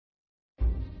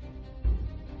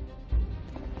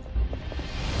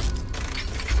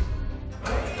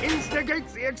Investigate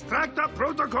the extractor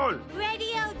protocol.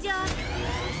 Radio, Doc.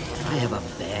 I have a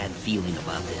bad feeling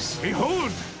about this.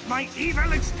 Behold, my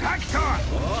evil extractor.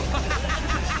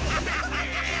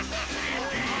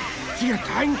 You're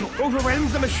trying to overwhelm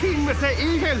the machine with the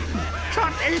eagle.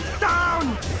 Shut it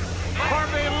down.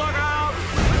 Harvey, look out!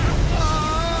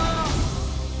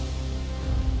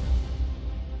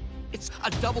 It's a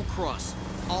double cross.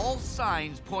 All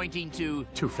signs pointing to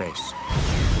Two-Face.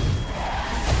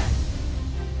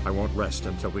 I won't rest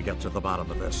until we get to the bottom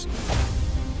of this.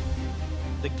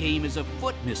 the game is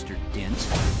afoot, Mr. Dent.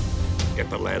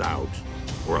 Get the lead out,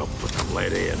 or I'll put the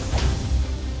lead in.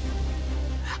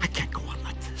 I can't go on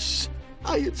like this.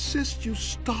 I insist you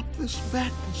stop this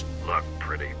madness. Look,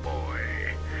 pretty boy,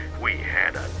 we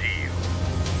had a deal.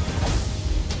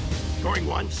 Going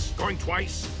once, going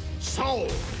twice.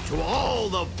 Sold to all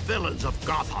the villains of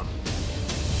Gotham.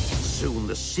 Soon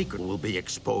the secret will be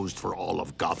exposed for all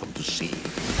of Gotham to see.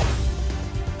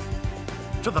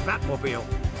 To the Batmobile.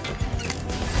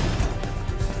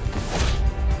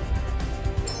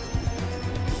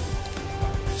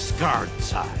 Scarred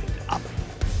side up.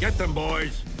 Get them,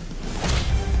 boys.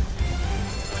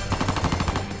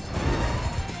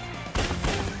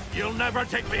 You'll never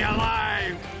take me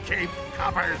alive. Keep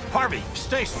covered. Harvey,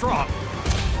 stay strong.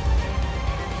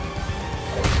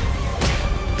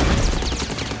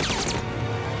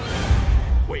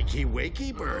 Wakey,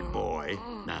 wakey, bird boy.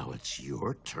 Now it's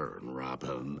your turn,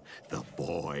 Robin. The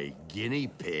boy guinea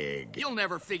pig. You'll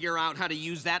never figure out how to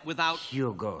use that without...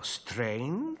 Hugo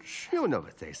Strange? You know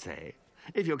what they say.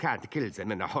 If you can't kill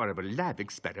them in a horrible lab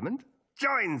experiment,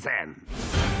 join them.